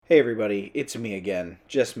Hey everybody, it's me again.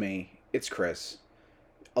 Just me. It's Chris.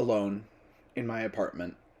 Alone in my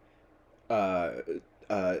apartment. Uh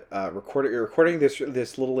recording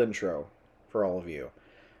this little intro for all of you.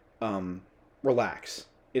 Um Relax.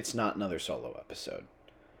 It's not another solo episode.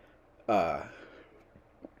 Uh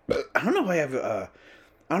I don't know why I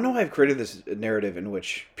don't know why I've created this narrative in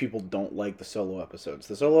which people don't like the solo episodes.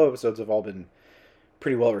 The solo episodes have all been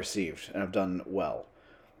pretty well received and have done well.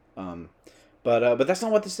 Um but that's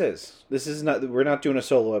not what this is. This is not. We're not doing a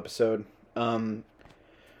solo episode. Will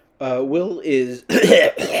is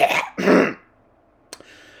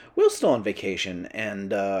Will's still on vacation,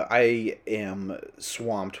 and I am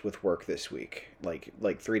swamped with work this week. Like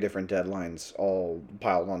three different deadlines, all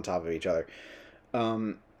piled on top of each other.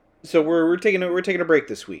 Um, so we're taking a break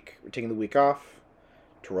this week. We're taking the week off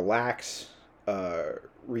to relax,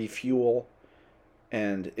 refuel,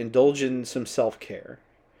 and indulge in some self care.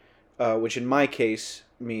 Which in my case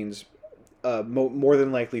means more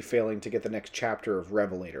than likely failing to get the next chapter of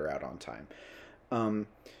Revelator out on time. Um,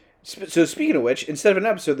 so speaking of which, instead of an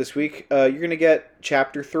episode this week, you're gonna get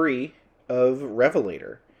chapter 3 of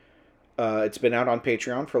Revelator. It's been out on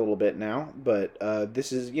Patreon for a little bit now, but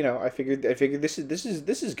this is, I figured this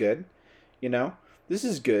is good, this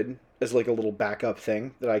is good as like a little backup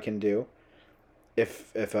thing that I can do.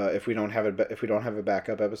 If we don't have a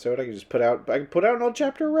backup episode, I can put out an old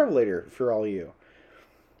chapter of Revelator for all of you.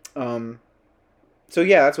 Um, so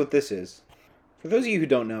yeah, that's what this is. For those of you who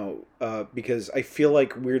don't know, because I feel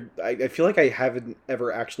like I feel like I haven't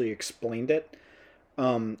ever actually explained it.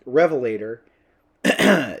 Revelator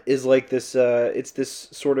is like this. It's this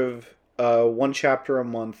sort of one chapter a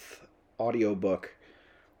month audiobook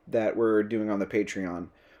that we're doing on the Patreon,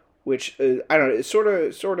 which I don't know. It's sort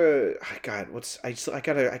of. God, I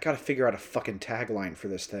gotta figure out a fucking tagline for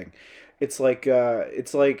this thing. It's like what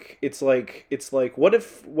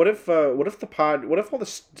if all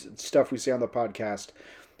the stuff we say on the podcast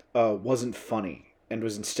wasn't funny and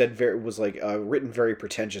was instead written very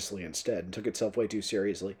pretentiously instead and took itself way too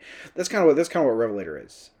seriously. That's kind of what Revelator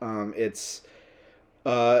is.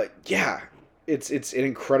 Yeah, it's an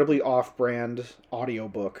incredibly off-brand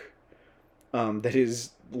audiobook that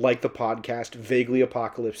is like the podcast, vaguely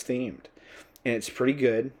apocalypse themed, and it's pretty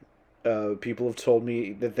good. People have told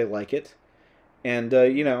me that they like it, and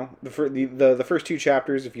the first two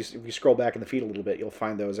chapters, if you scroll back in the feed a little bit, you'll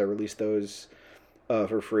find those. I released those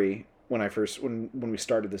for free when we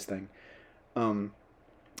started this thing.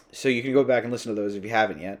 So you can go back and listen to those if you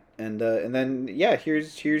haven't yet, and then yeah,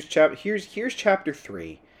 here's chapter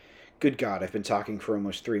 3. Good God, I've been talking for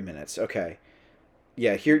almost 3 minutes. Okay.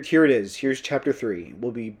 Yeah, here it is. Here's chapter 3.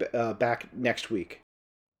 We'll be back next week.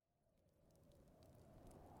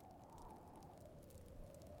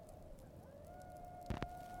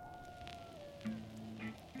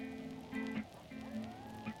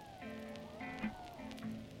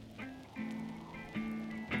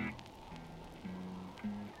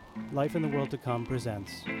 Life in the World to Come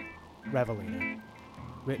presents Revelator,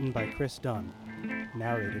 written by Chris Dunn,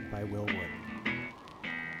 narrated by Will Wood.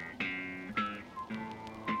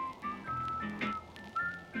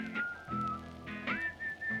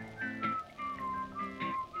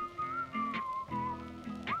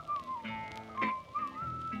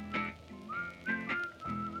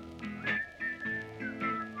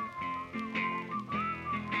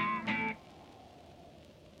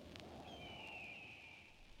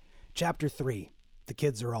 Chapter 3. The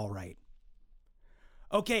kids are all right.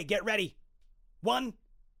 Okay, get ready. 1,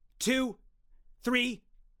 2, 3,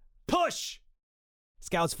 push!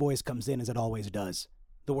 Scout's voice comes in as it always does.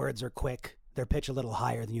 The words are quick, their pitch a little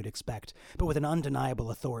higher than you'd expect, but with an undeniable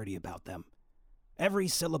authority about them. Every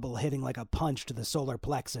syllable hitting like a punch to the solar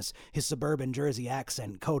plexus, his suburban Jersey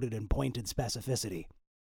accent coated in pointed specificity.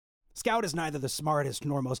 Scout is neither the smartest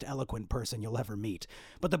nor most eloquent person you'll ever meet,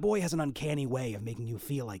 but the boy has an uncanny way of making you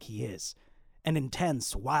feel like he is. An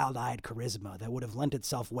intense, wild-eyed charisma that would have lent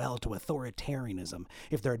itself well to authoritarianism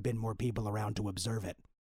if there had been more people around to observe it.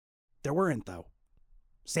 There weren't, though.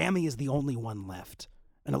 Sammy is the only one left,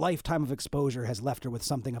 and a lifetime of exposure has left her with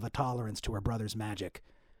something of a tolerance to her brother's magic.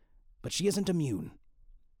 But she isn't immune.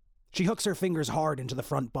 She hooks her fingers hard into the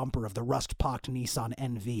front bumper of the rust-pocked Nissan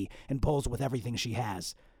NV and pulls with everything she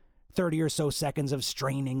has. 30 or so seconds of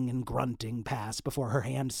straining and grunting pass before her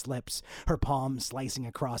hand slips, her palm slicing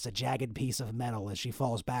across a jagged piece of metal as she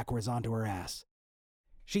falls backwards onto her ass.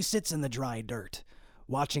 She sits in the dry dirt,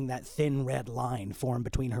 watching that thin red line form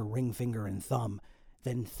between her ring finger and thumb,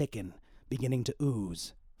 then thicken, beginning to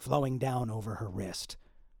ooze, flowing down over her wrist.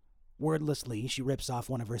 Wordlessly, she rips off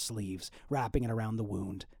one of her sleeves, wrapping it around the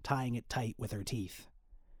wound, tying it tight with her teeth.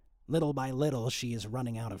 Little by little, she is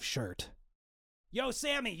running out of shirt. "Yo,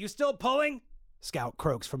 Sammy, you still pulling?" Scout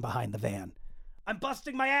croaks from behind the van. "I'm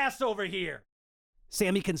busting my ass over here."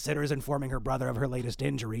 Sammy considers informing her brother of her latest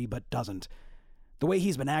injury, but doesn't. The way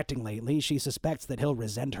he's been acting lately, she suspects that he'll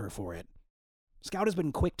resent her for it. Scout has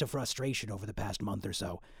been quick to frustration over the past month or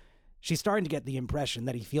so. She's starting to get the impression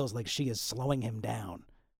that he feels like she is slowing him down.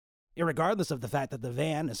 Irregardless of the fact that the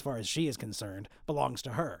van, as far as she is concerned, belongs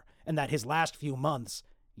to her, and that his last few months,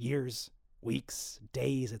 years, weeks,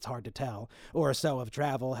 days, it's hard to tell, or so of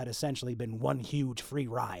travel had essentially been one huge free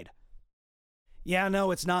ride. "Yeah, no,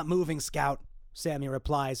 it's not moving, Scout," Sammy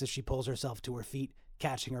replies as she pulls herself to her feet,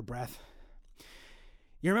 catching her breath.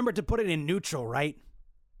 "You remembered to put it in neutral, right?"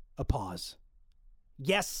 A pause.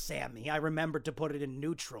 "Yes, Sammy, I remembered to put it in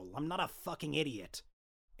neutral. I'm not a fucking idiot."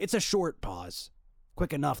 It's a short pause,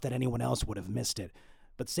 quick enough that anyone else would have missed it,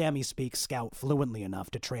 but Sammy speaks Scout fluently enough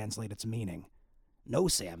to translate its meaning. "No,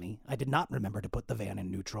 Sammy, I did not remember to put the van in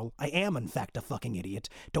neutral. I am, in fact, a fucking idiot.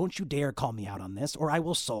 Don't you dare call me out on this, or I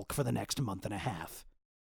will sulk for the next month and a half."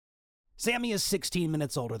 Sammy is 16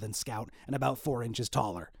 minutes older than Scout and about 4 inches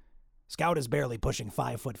taller. Scout is barely pushing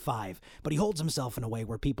 5'5", but he holds himself in a way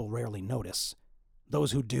where people rarely notice.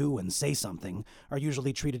 Those who do and say something are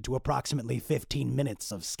usually treated to approximately 15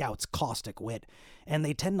 minutes of Scout's caustic wit, and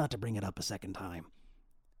they tend not to bring it up a second time.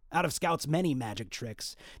 Out of Scout's many magic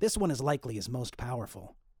tricks, this one is likely his most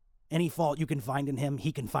powerful. Any fault you can find in him,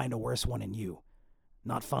 he can find a worse one in you.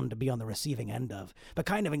 Not fun to be on the receiving end of, but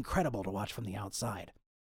kind of incredible to watch from the outside.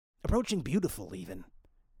 Approaching beautiful, even.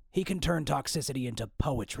 He can turn toxicity into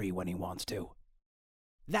poetry when he wants to.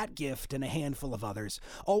 That gift and a handful of others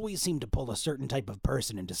always seemed to pull a certain type of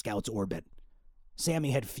person into Scout's orbit.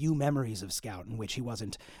 Sammy had few memories of Scout in which he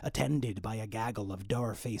wasn't attended by a gaggle of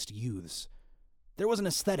dour-faced youths. There was an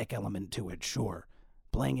aesthetic element to it, sure,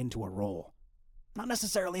 playing into a role. Not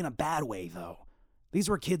necessarily in a bad way, though. These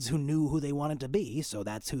were kids who knew who they wanted to be, so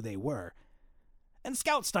that's who they were. And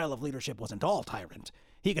Scout's style of leadership wasn't all tyrant.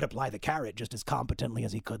 He could apply the carrot just as competently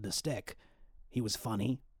as he could the stick. He was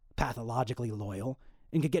funny, pathologically loyal,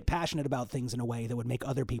 and could get passionate about things in a way that would make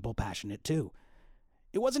other people passionate too.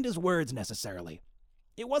 It wasn't his words necessarily.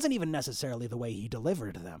 It wasn't even necessarily the way he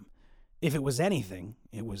delivered them. If it was anything,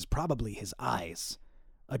 it was probably his eyes.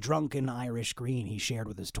 A drunken Irish green he shared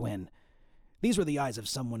with his twin. These were the eyes of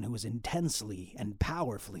someone who was intensely and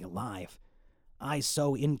powerfully alive. Eyes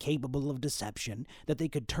so incapable of deception that they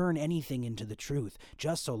could turn anything into the truth,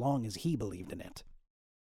 just so long as he believed in it.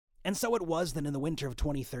 And so it was that in the winter of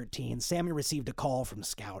 2013, Sammy received a call from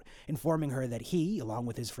Scout, informing her that he, along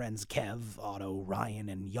with his friends Kev, Otto, Ryan,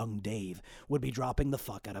 and young Dave, would be dropping the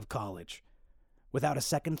fuck out of college. Without a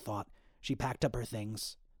second thought, she packed up her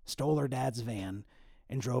things, stole her dad's van,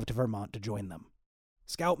 and drove to Vermont to join them.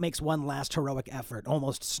 Scout makes one last heroic effort,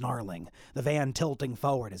 almost snarling, the van tilting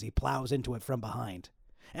forward as he plows into it from behind.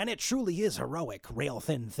 And it truly is heroic,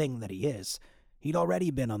 rail-thin thing that he is. He'd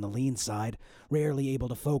already been on the lean side, rarely able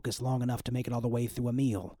to focus long enough to make it all the way through a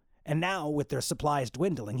meal. And now, with their supplies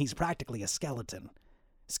dwindling, he's practically a skeleton.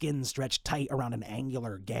 Skin stretched tight around an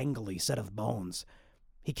angular, gangly set of bones.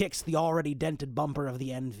 He kicks the already dented bumper of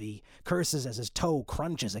the Envy, curses as his toe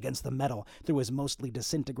crunches against the metal through his mostly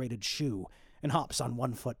disintegrated shoe, and hops on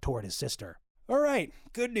one foot toward his sister. "All right,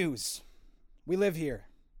 good news. We live here.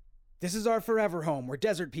 This is our forever home. We're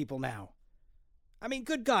desert people now. I mean,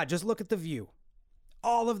 good God, just look at the view.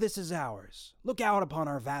 All of this is ours. Look out upon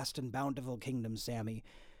our vast and bountiful kingdom, Sammy.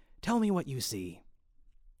 Tell me what you see."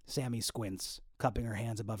 Sammy squints, cupping her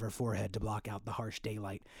hands above her forehead to block out the harsh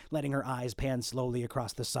daylight, letting her eyes pan slowly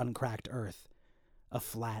across the sun-cracked earth. A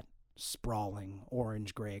flat, sprawling,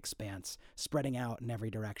 orange-gray expanse, spreading out in every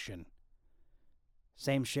direction.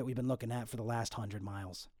 "Same shit we've been looking at for the last 100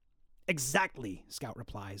 miles. "Exactly," Scout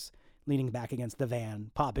replies, leaning back against the van,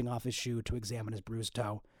 popping off his shoe to examine his bruised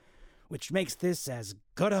toe. "Which makes this as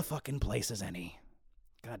good a fucking place as any.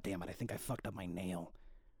 God damn it, I think I fucked up my nail."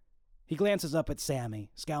 He glances up at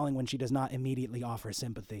Sammy, scowling when she does not immediately offer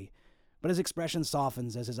sympathy, but his expression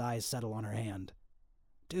softens as his eyes settle on her hand.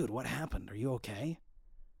 "Dude, what happened? Are you okay?"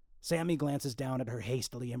 Sammy glances down at her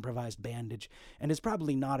hastily improvised bandage and is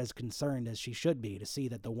probably not as concerned as she should be to see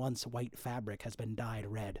that the once white fabric has been dyed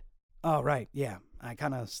red. "Oh, right, yeah. I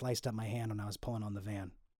kinda sliced up my hand when I was pulling on the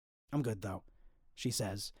van. I'm good, though," she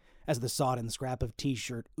says, as the sodden scrap of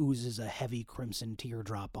t-shirt oozes a heavy crimson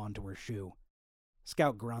teardrop onto her shoe.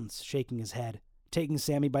 Scout grunts, shaking his head, taking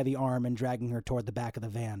Sammy by the arm and dragging her toward the back of the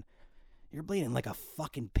van. "You're bleeding like a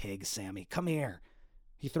fucking pig, Sammy. Come here."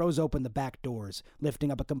 He throws open the back doors,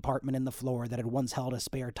 lifting up a compartment in the floor that had once held a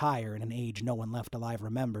spare tire in an age no one left alive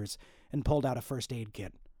remembers, and pulled out a first aid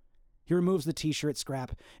kit. He removes the t-shirt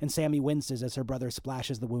scrap, and Sammy winces as her brother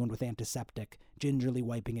splashes the wound with antiseptic, gingerly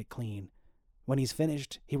wiping it clean. When he's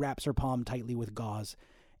finished, he wraps her palm tightly with gauze,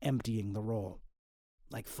 emptying the roll.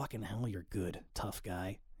 "Like fucking hell you're good, tough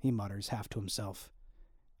guy," he mutters, half to himself.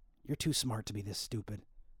 "You're too smart to be this stupid.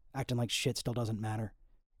 Acting like shit still doesn't matter.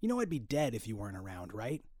 You know I'd be dead if you weren't around,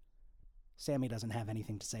 right?" Sammy doesn't have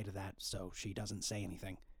anything to say to that, so she doesn't say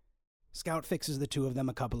anything. Scout fixes the two of them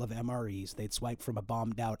a couple of MREs they'd swiped from a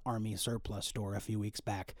bombed-out Army surplus store a few weeks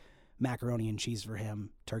back. Macaroni and cheese for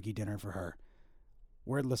him, turkey dinner for her.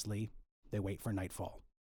 Wordlessly, they wait for nightfall.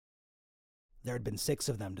 There had been 6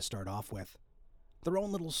 of them to start off with. Their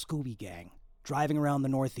own little Scooby gang, driving around the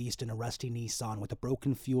Northeast in a rusty Nissan with a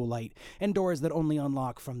broken fuel light and doors that only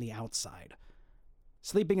unlock from the outside.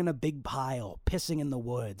 Sleeping in a big pile, pissing in the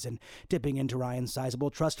woods, and dipping into Ryan's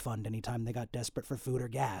sizable trust fund anytime they got desperate for food or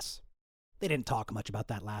gas. They didn't talk much about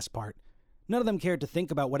that last part. None of them cared to think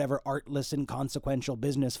about whatever artless, inconsequential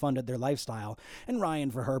business funded their lifestyle, and Ryan,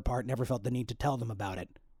 for her part, never felt the need to tell them about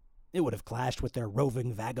it. It would have clashed with their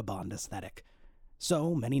roving vagabond aesthetic.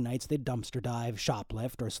 So, many nights they'd dumpster dive,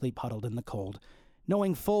 shoplift, or sleep huddled in the cold,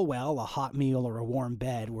 knowing full well a hot meal or a warm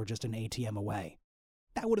bed were just an ATM away.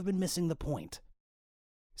 That would have been missing the point.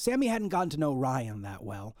 Sammy hadn't gotten to know Ryan that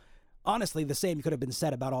well. Honestly, the same could have been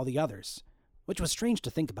said about all the others, which was strange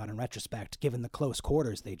to think about in retrospect, given the close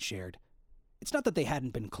quarters they'd shared. It's not that they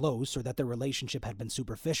hadn't been close or that their relationship had been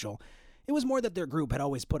superficial. It was more that their group had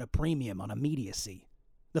always put a premium on immediacy.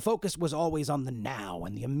 The focus was always on the now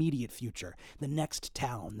and the immediate future, the next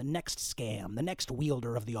town, the next scam, the next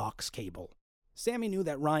wielder of the aux cable. Sammy knew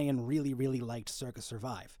that Ryan really, really liked Circa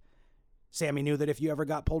Survive. Sammy knew that if you ever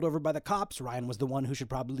got pulled over by the cops, Ryan was the one who should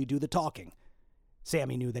probably do the talking.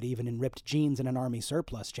 Sammy knew that even in ripped jeans and an Army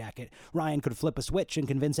surplus jacket, Ryan could flip a switch and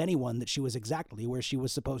convince anyone that she was exactly where she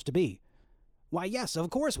was supposed to be. Why, yes,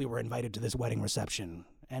 of course we were invited to this wedding reception,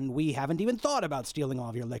 and we haven't even thought about stealing all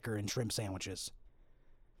of your liquor and shrimp sandwiches.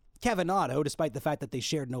 Kevin and Otto, despite the fact that they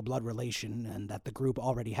shared no blood relation and that the group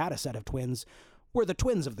already had a set of twins, were the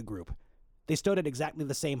twins of the group. They stood at exactly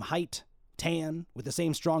the same height, tan, with the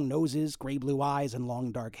same strong noses, gray-blue eyes, and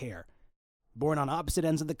long dark hair. Born on opposite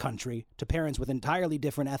ends of the country, to parents with entirely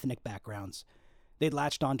different ethnic backgrounds, they'd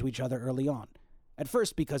latched onto each other early on, at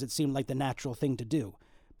first because it seemed like the natural thing to do,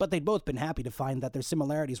 but they'd both been happy to find that their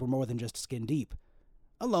similarities were more than just skin deep.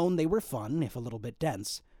 Alone, they were fun, if a little bit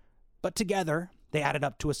dense, but together, they added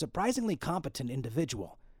up to a surprisingly competent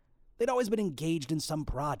individual. They'd always been engaged in some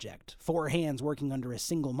project, 4 hands working under a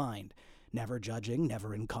single mind, never judging,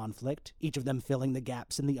 never in conflict, each of them filling the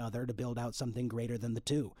gaps in the other to build out something greater than the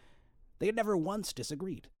two. They had never once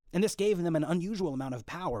disagreed, and this gave them an unusual amount of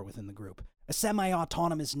power within the group, a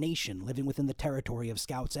semi-autonomous nation living within the territory of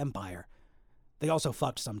Scout's empire. They also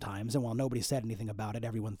fucked sometimes, and while nobody said anything about it,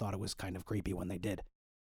 everyone thought it was kind of creepy when they did.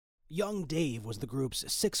 Young Dave was the group's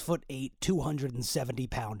 6'8",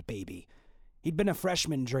 270-pound baby. He'd been a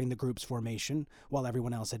freshman during the group's formation, while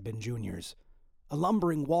everyone else had been juniors. A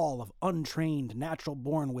lumbering wall of untrained,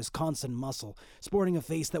 natural-born Wisconsin muscle, sporting a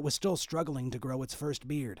face that was still struggling to grow its first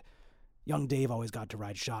beard. Young Dave always got to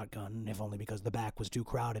ride shotgun, if only because the back was too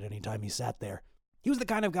crowded any time he sat there. He was the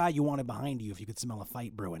kind of guy you wanted behind you if you could smell a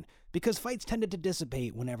fight brewing, because fights tended to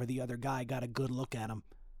dissipate whenever the other guy got a good look at him.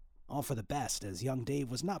 All for the best, as young Dave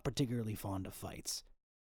was not particularly fond of fights.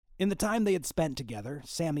 In the time they had spent together,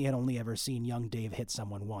 Sammy had only ever seen young Dave hit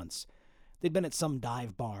someone once. They'd been at some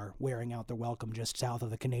dive bar, wearing out their welcome just south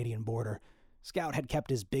of the Canadian border. Scout had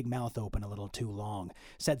kept his big mouth open a little too long,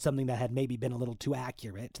 said something that had maybe been a little too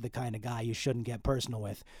accurate to the kind of guy you shouldn't get personal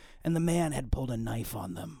with, and the man had pulled a knife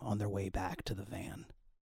on them on their way back to the van.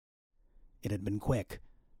 It had been quick.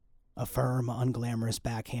 A firm, unglamorous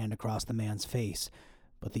backhand across the man's face,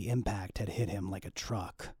 but the impact had hit him like a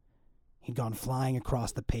truck. He'd gone flying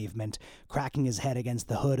across the pavement, cracking his head against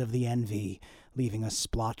the hood of the NV, leaving a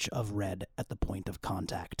splotch of red at the point of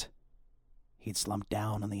contact. He'd slumped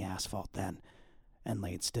down on the asphalt then, and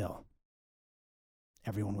laid still.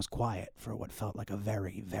 Everyone was quiet for what felt like a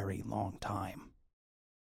very, very long time.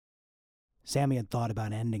 Sammy had thought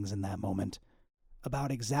about endings in that moment,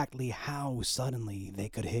 about exactly how suddenly they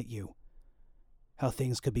could hit you, how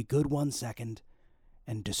things could be good one second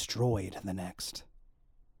and destroyed the next.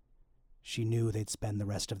 She knew they'd spend the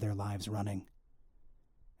rest of their lives running,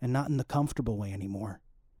 and not in the comfortable way anymore.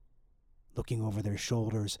 Looking over their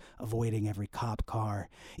shoulders, avoiding every cop car.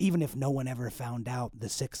 Even if no one ever found out, the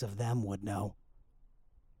 6 of them would know.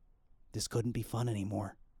 This couldn't be fun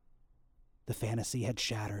anymore. The fantasy had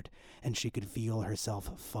shattered, and she could feel herself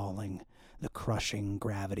falling, the crushing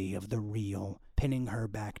gravity of the real pinning her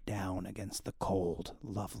back down against the cold,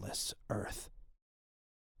 loveless earth.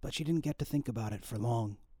 But she didn't get to think about it for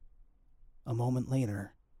long. A moment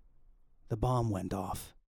later, the bomb went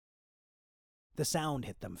off. The sound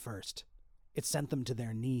hit them first. It sent them to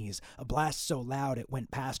their knees, a blast so loud it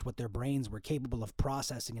went past what their brains were capable of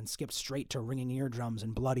processing and skipped straight to ringing eardrums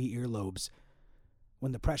and bloody earlobes.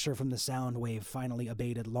 When the pressure from the sound wave finally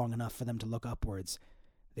abated long enough for them to look upwards,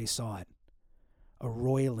 they saw it. A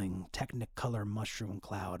roiling, technicolor mushroom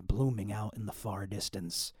cloud blooming out in the far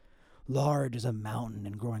distance. Large as a mountain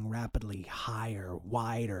and growing rapidly higher,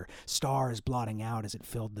 wider, stars blotting out as it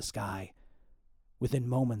filled the sky. Within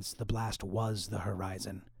moments, the blast was the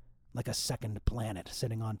horizon, like a second planet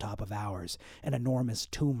sitting on top of ours, an enormous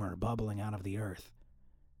tumor bubbling out of the earth.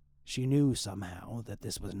 She knew somehow that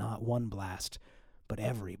this was not one blast, but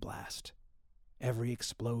every blast. Every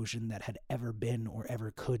explosion that had ever been or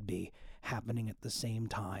ever could be, happening at the same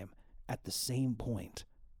time, at the same point,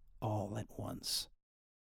 all at once.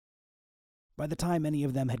 By the time any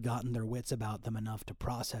of them had gotten their wits about them enough to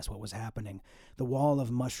process what was happening, the wall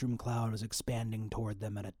of mushroom cloud was expanding toward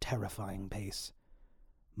them at a terrifying pace.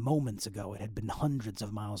 Moments ago it had been hundreds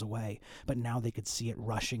of miles away, but now they could see it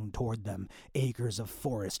rushing toward them, acres of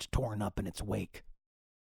forest torn up in its wake.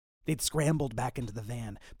 They'd scrambled back into the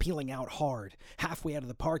van, peeling out hard, halfway out of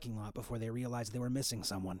the parking lot before they realized they were missing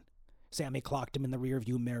someone. Sammy clocked him in the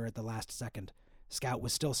rearview mirror at the last second. Scout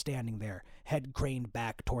was still standing there, head craned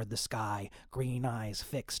back toward the sky, green eyes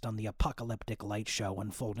fixed on the apocalyptic light show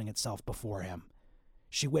unfolding itself before him.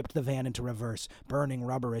 She whipped the van into reverse, burning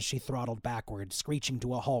rubber as she throttled backward, screeching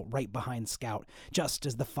to a halt right behind Scout, just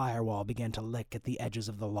as the firewall began to lick at the edges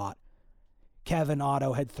of the lot. Kev and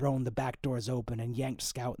Otto had thrown the back doors open and yanked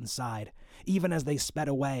Scout inside. Even as they sped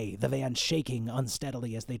away, the van shaking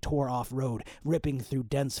unsteadily as they tore off-road, ripping through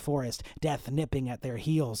dense forest, death nipping at their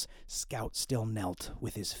heels, Scout still knelt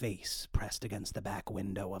with his face pressed against the back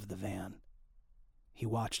window of the van. He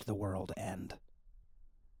watched the world end.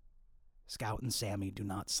 Scout and Sammy do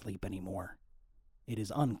not sleep anymore. It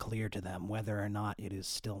is unclear to them whether or not it is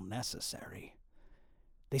still necessary.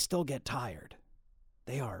 They still get tired.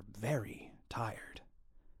 They are very tired.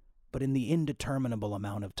 But in the indeterminable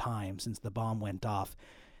amount of time since the bomb went off,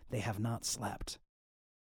 they have not slept.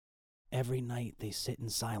 Every night they sit in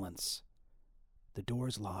silence, the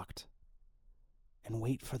doors locked, and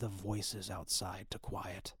wait for the voices outside to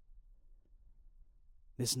quiet.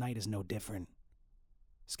 This night is no different.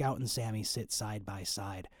 Scout and Sammy sit side by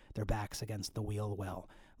side, their backs against the wheel well,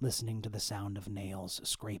 listening to the sound of nails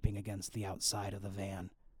scraping against the outside of the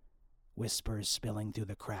van. Whispers spilling through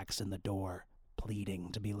the cracks in the door,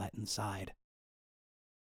 pleading to be let inside.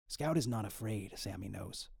 Scout is not afraid, Sammy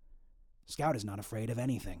knows. Scout is not afraid of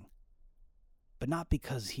anything. But not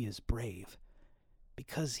because he is brave,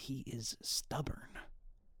 because he is stubborn.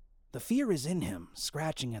 The fear is in him,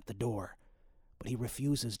 scratching at the door, but he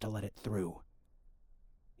refuses to let it through.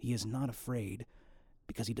 He is not afraid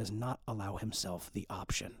because he does not allow himself the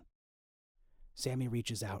option. Sammy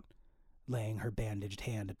reaches out, laying her bandaged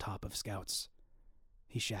hand atop of Scout's.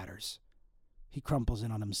 He shatters. He crumples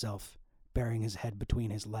in on himself, burying his head between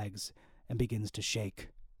his legs, and begins to shake.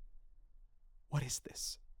 What is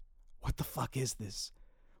this? What the fuck is this?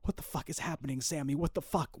 What the fuck is happening, Sammy? What the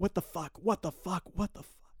fuck? What the fuck? What the fuck? What the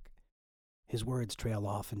fuck? His words trail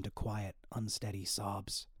off into quiet, unsteady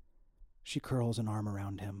sobs. She curls an arm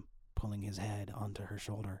around him, pulling his head onto her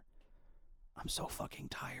shoulder. I'm so fucking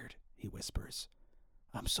tired, he whispers.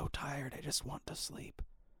 I'm so tired, I just want to sleep.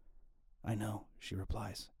 I know, she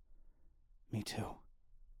replies. Me too.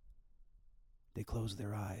 They close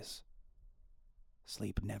their eyes.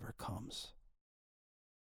 Sleep never comes.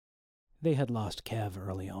 They had lost Kev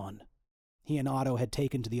early on. He and Otto had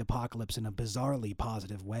taken to the apocalypse in a bizarrely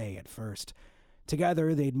positive way at first.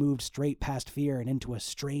 Together, they'd moved straight past fear and into a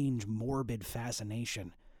strange, morbid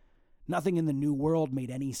fascination. Nothing in the new world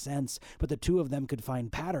made any sense, but the two of them could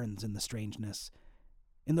find patterns in the strangeness.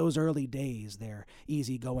 In those early days, their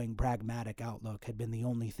easygoing, pragmatic outlook had been the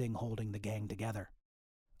only thing holding the gang together.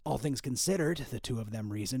 All things considered, the two of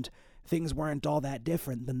them reasoned, things weren't all that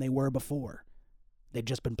different than they were before. They'd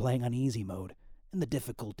just been playing on easy mode, and the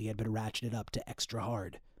difficulty had been ratcheted up to extra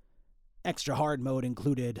hard. Extra hard mode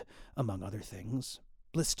included, among other things,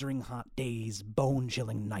 blistering hot days,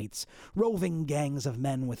 bone-chilling nights, roving gangs of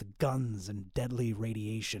men with guns and deadly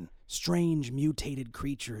radiation, strange mutated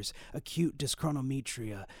creatures, acute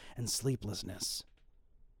dyschronometria, and sleeplessness,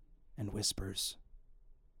 and whispers,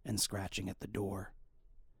 and scratching at the door.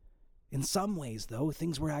 In some ways, though,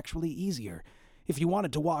 things were actually easier. If you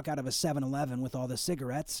wanted to walk out of a 7-Eleven with all the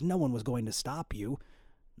cigarettes, no one was going to stop you.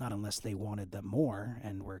 Not unless they wanted them more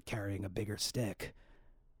and were carrying a bigger stick.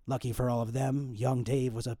 Lucky for all of them, young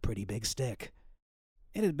Dave was a pretty big stick.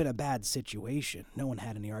 It had been a bad situation, no one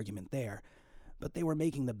had any argument there, but they were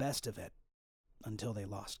making the best of it, until they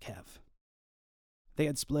lost Kev. They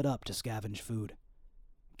had split up to scavenge food.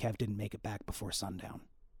 Kev didn't make it back before sundown.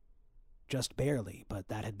 Just barely, but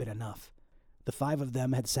that had been enough. The 5 of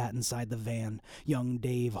them had sat inside the van, young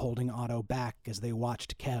Dave holding Otto back as they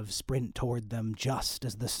watched Kev sprint toward them just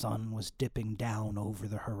as the sun was dipping down over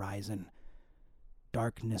the horizon.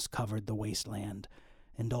 Darkness covered the wasteland,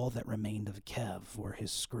 and all that remained of Kev were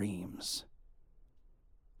his screams.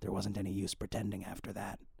 There wasn't any use pretending after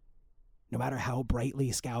that. No matter how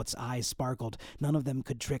brightly Scout's eyes sparkled, none of them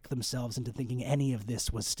could trick themselves into thinking any of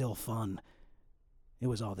this was still fun. It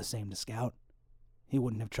was all the same to Scout. He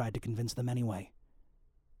wouldn't have tried to convince them anyway.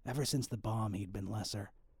 Ever since the bomb, he'd been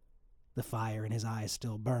lesser. The fire in his eyes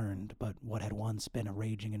still burned, but what had once been a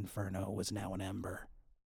raging inferno was now an ember.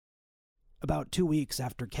 About 2 weeks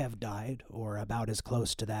after Kev died, or about as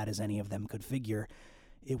close to that as any of them could figure,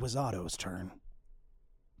 it was Otto's turn.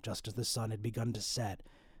 Just as the sun had begun to set,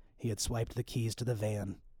 he had swiped the keys to the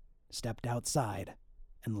van, stepped outside,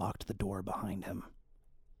 and locked the door behind him.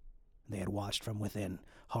 They had watched from within,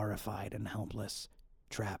 horrified and helpless,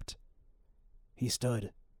 trapped. He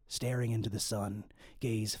stood, staring into the sun,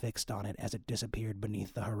 gaze fixed on it as it disappeared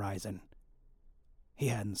beneath the horizon. He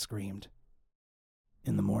hadn't screamed.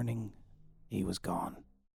 In the morning, he was gone.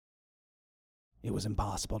 It was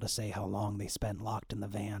impossible to say how long they spent locked in the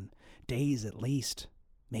van. Days at least,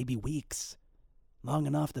 maybe weeks. Long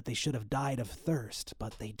enough that they should have died of thirst,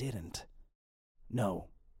 but they didn't. No,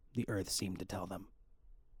 the earth seemed to tell them.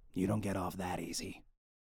 You don't get off that easy.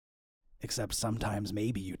 Except sometimes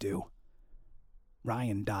maybe you do.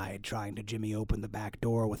 Ryan died trying to jimmy open the back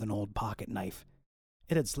door with an old pocket knife.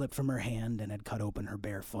 It had slipped from her hand and had cut open her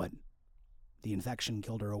bare foot. The infection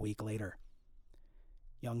killed her a week later.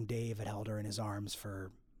 Young Dave had held her in his arms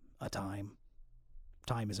for a time.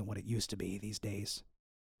 Time isn't what it used to be these days.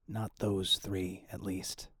 Not those 3, at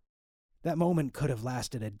least. That moment could have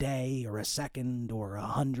lasted a day or a second or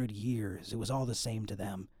 100 years. It was all the same to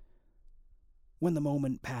them. When the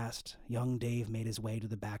moment passed, young Dave made his way to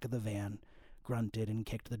the back of the van, grunted and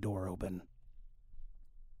kicked the door open.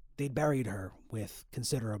 They'd buried her with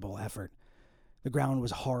considerable effort. The ground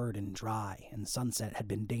was hard and dry, and sunset had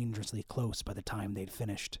been dangerously close by the time they'd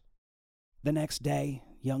finished. The next day,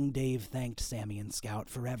 young Dave thanked Sammy and Scout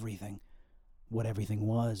for everything. What everything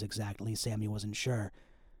was exactly, Sammy wasn't sure,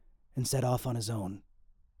 and set off on his own.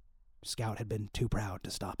 Scout had been too proud to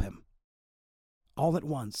stop him. All at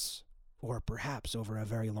once, or perhaps over a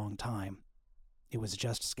very long time, it was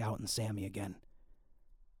just Scout and Sammy again.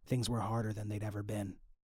 Things were harder than they'd ever been.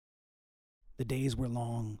 The days were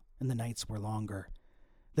long, and the nights were longer.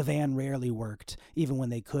 The van rarely worked, even when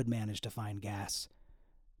they could manage to find gas.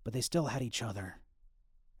 But they still had each other,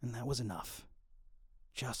 and that was enough.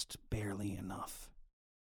 Just barely enough.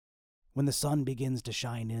 When the sun begins to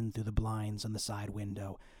shine in through the blinds on the side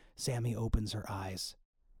window, Sammy opens her eyes.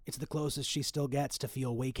 It's the closest she still gets to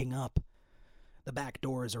feel waking up. The back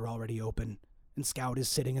doors are already open, and Scout is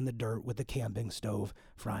sitting in the dirt with the camping stove,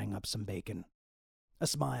 frying up some bacon. A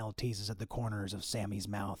smile teases at the corners of Sammy's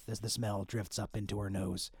mouth as the smell drifts up into her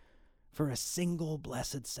nose. For a single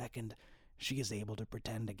blessed second, she is able to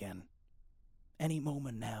pretend again. Any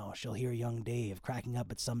moment now, she'll hear young Dave cracking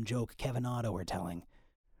up at some joke Kev and Otto are telling.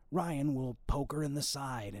 Ryan will poke her in the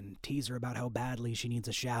side and tease her about how badly she needs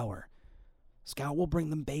a shower. Scout will bring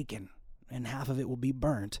them bacon, and half of it will be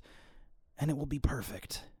burnt, and it will be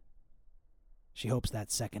perfect. She hopes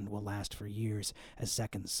that second will last for years, as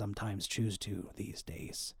seconds sometimes choose to these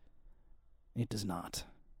days. It does not.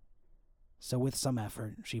 So with some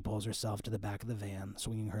effort, she pulls herself to the back of the van,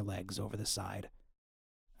 swinging her legs over the side.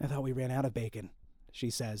 "I thought we ran out of bacon," she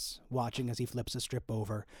says, watching as he flips a strip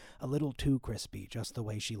over, a little too crispy, just the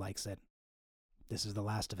way she likes it. "This is the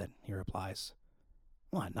last of it," he replies.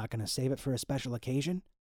 "What, not going to save it for a special occasion?"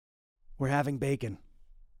 "We're having bacon.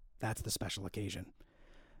 That's the special occasion.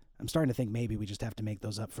 I'm starting to think maybe we just have to make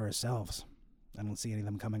those up for ourselves. I don't see any of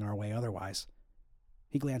them coming our way otherwise."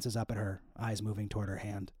 He glances up at her, eyes moving toward her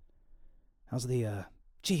hand. "How's the,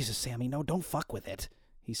 Jesus, Sammy, no, don't fuck with it,"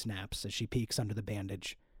 he snaps as she peeks under the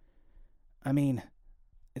bandage. "I mean,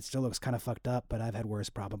 it still looks kind of fucked up, but I've had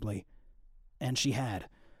worse probably." And she had.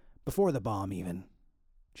 Before the bomb, even.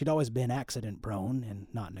 She'd always been accident-prone,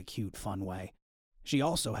 and not in a cute, fun way. She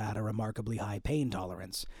also had a remarkably high pain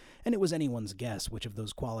tolerance, and it was anyone's guess which of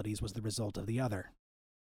those qualities was the result of the other.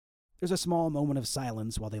 There's a small moment of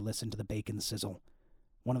silence while they listen to the bacon sizzle.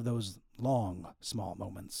 One of those long, small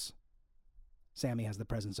moments. Sammy has the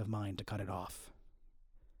presence of mind to cut it off.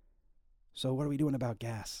 "So what are we doing about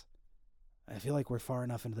gas?" I feel like we're far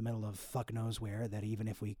enough into the middle of fuck knows where that even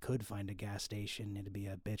if we could find a gas station, it'd be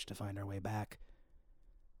a bitch to find our way back.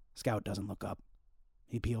 Scout doesn't look up.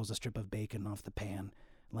 He peels a strip of bacon off the pan,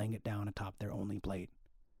 laying it down atop their only plate.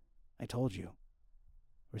 I told you.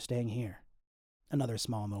 We're staying here. Another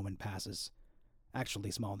small moment passes.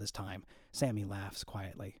 Actually small this time. Sammy laughs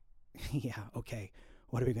quietly. Yeah, okay.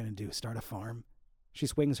 What are we going to do, start a farm? She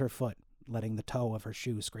swings her foot, letting the toe of her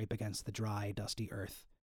shoe scrape against the dry, dusty earth.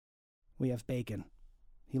 We have bacon.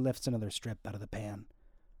 He lifts another strip out of the pan.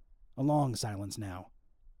 A long silence now.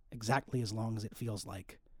 Exactly as long as it feels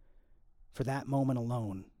like. For that moment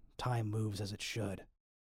alone, time moves as it should.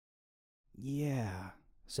 Yeah,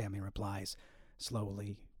 Sammy replies,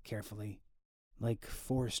 slowly, carefully. Like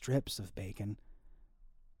 4 strips of bacon.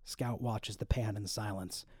 Scout watches the pan in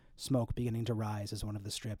silence, smoke beginning to rise as one of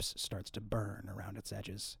the strips starts to burn around its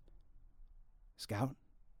edges. Scout,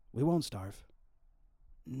 we won't starve.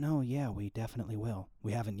 No, yeah, we definitely will.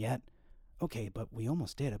 We haven't yet. Okay, but we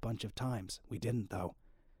almost did a bunch of times. We didn't, though.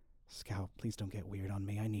 Scout, please don't get weird on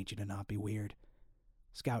me. I need you to not be weird.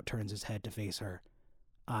 Scout turns his head to face her,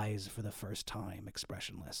 eyes for the first time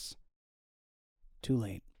expressionless. Too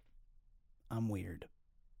late. I'm weird.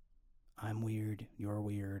 I'm weird, you're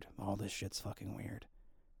weird, all this shit's fucking weird.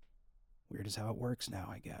 Weird is how it works now,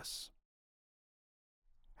 I guess.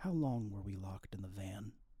 How long were we locked in the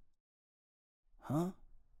van? Huh?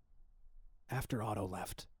 After Otto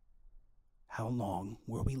left. How long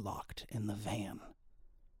were we locked in the van?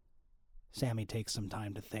 Sammy takes some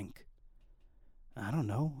time to think. I don't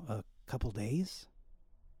know, a couple days?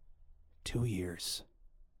 2 years.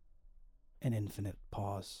 An infinite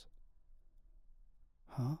pause.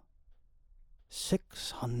 Huh?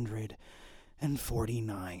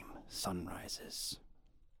 649 sunrises.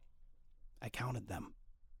 I counted them.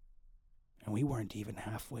 And we weren't even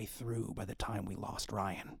halfway through by the time we lost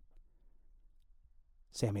Ryan.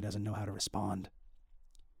 Sammy doesn't know how to respond.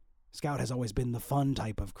 Scout has always been the fun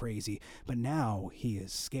type of crazy, but now he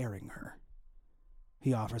is scaring her.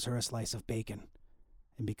 He offers her a slice of bacon,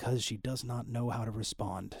 and because she does not know how to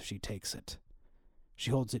respond, she takes it.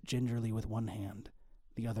 She holds it gingerly with one hand,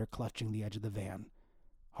 the other clutching the edge of the van,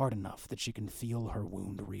 hard enough that she can feel her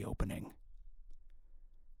wound reopening.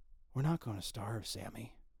 We're not going to starve,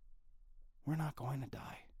 Sammy. We're not going to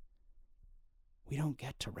die. We don't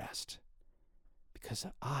get to rest, because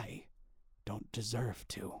I don't deserve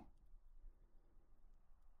to.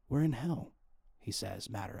 We're in hell, he says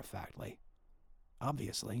matter-of-factly.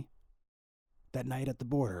 Obviously. That night at the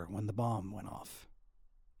border when the bomb went off.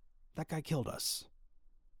 That guy killed us.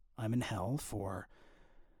 I'm in hell for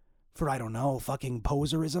I don't know, fucking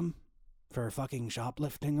poserism? For fucking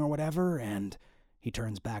shoplifting or whatever, and he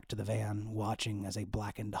turns back to the van, watching as a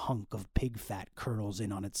blackened hunk of pig fat curls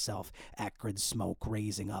in on itself, acrid smoke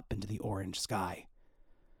raising up into the orange sky.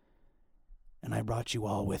 And I brought you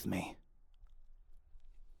all with me.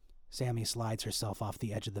 Sammy slides herself off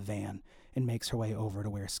the edge of the van and makes her way over to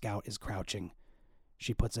where Scout is crouching.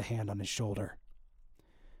 She puts a hand on his shoulder.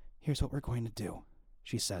 Here's what we're going to do,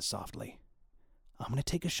 she says softly. I'm going to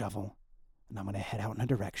take a shovel, and I'm going to head out in a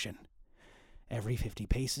direction. Every 50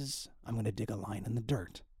 paces, I'm going to dig a line in the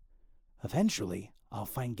dirt. Eventually, I'll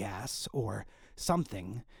find gas or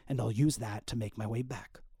something, and I'll use that to make my way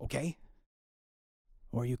back, okay?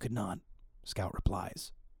 Or you could not, Scout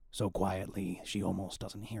replies, so quietly she almost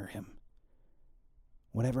doesn't hear him.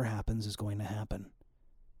 Whatever happens is going to happen.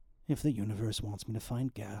 If the universe wants me to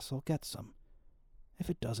find gas, I'll get some. If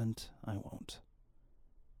it doesn't, I won't.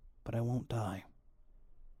 But I won't die.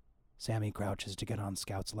 Sammy crouches to get on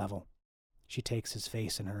Scout's level. She takes his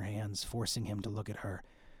face in her hands, forcing him to look at her.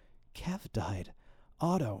 Kev died.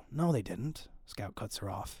 Otto. No, they didn't. Scout cuts her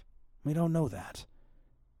off. We don't know that.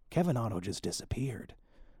 Kev and Otto just disappeared.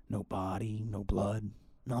 No body, no blood,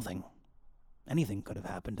 nothing. Anything could have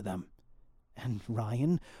happened to them. And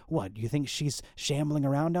Ryan? What, you think she's shambling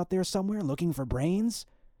around out there somewhere, looking for brains?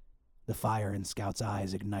 The fire in Scout's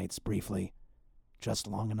eyes ignites briefly. Just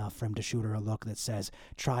long enough for him to shoot her a look that says,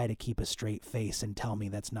 try to keep a straight face and tell me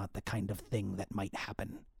that's not the kind of thing that might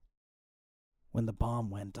happen. When the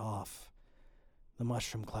bomb went off, the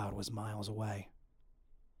mushroom cloud was miles away.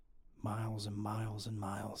 Miles and miles and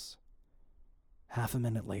miles. Half a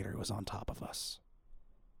minute later, it was on top of us.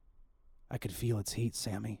 I could feel its heat,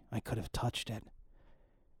 Sammy. I could have touched it.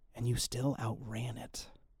 And you still outran it.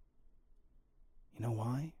 You know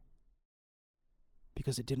why?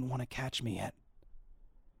 Because it didn't want to catch me yet.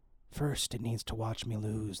 First, it needs to watch me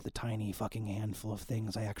lose the tiny fucking handful of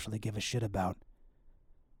things I actually give a shit about.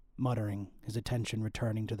 Muttering, his attention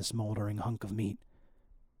returning to the smoldering hunk of meat.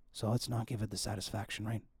 So let's not give it the satisfaction,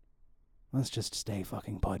 right? Let's just stay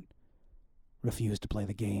fucking put. refuse to play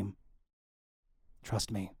the game.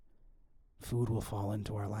 Trust me, food will fall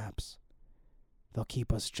into our laps. They'll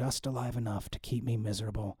keep us just alive enough to keep me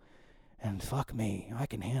miserable, and fuck me, I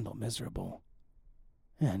can handle miserable.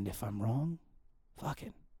 And if I'm wrong, fuck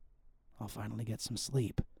it. I'll finally get some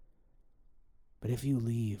sleep. But if you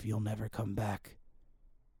leave, you'll never come back.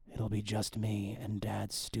 It'll be just me and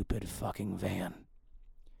Dad's stupid fucking van.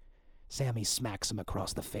 Sammy smacks him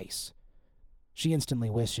across the face. She instantly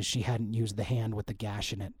wishes she hadn't used the hand with the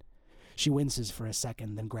gash in it. She winces for a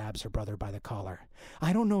second, then grabs her brother by the collar.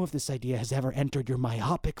 I don't know if this idea has ever entered your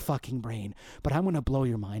myopic fucking brain, but I'm gonna blow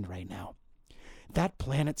your mind right now. That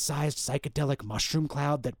planet-sized psychedelic mushroom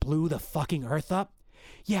cloud that blew the fucking Earth up?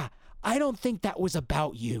 Yeah, I don't think that was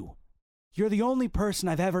about you. You're the only person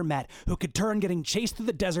I've ever met who could turn getting chased through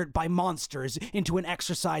the desert by monsters into an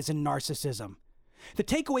exercise in narcissism. The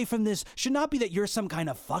takeaway from this should not be that you're some kind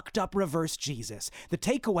of fucked up reverse Jesus. The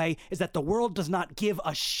takeaway is that the world does not give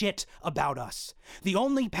a shit about us. The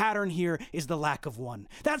only pattern here is the lack of one.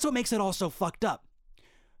 That's what makes it all so fucked up.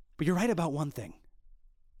 But you're right about one thing.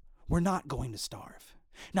 We're not going to starve.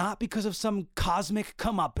 Not because of some cosmic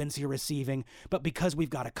comeuppance you're receiving, but because we've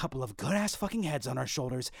got a couple of good-ass fucking heads on our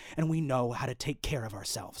shoulders and we know how to take care of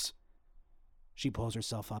ourselves. She pulls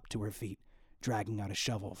herself up to her feet, dragging out a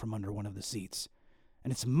shovel from under one of the seats.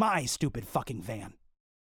 And it's my stupid fucking van.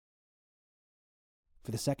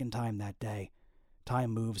 For the second time that day,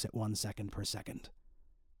 time moves at 1 second per second.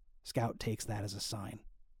 Scout takes that as a sign.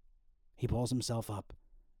 He pulls himself up,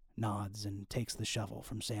 nods, and takes the shovel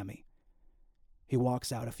from Sammy. He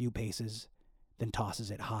walks out a few paces, then tosses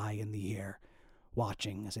it high in the air,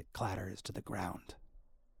 watching as it clatters to the ground.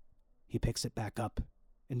 He picks it back up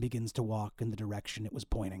and begins to walk in the direction it was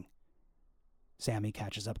pointing. Sammy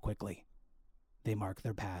catches up quickly. They mark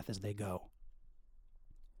their path as they go.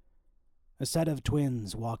 A set of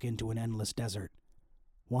twins walk into an endless desert,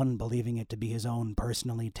 one believing it to be his own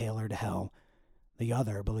personally tailored hell, the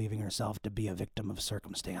other believing herself to be a victim of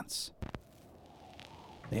circumstance.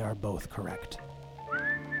 They are both correct.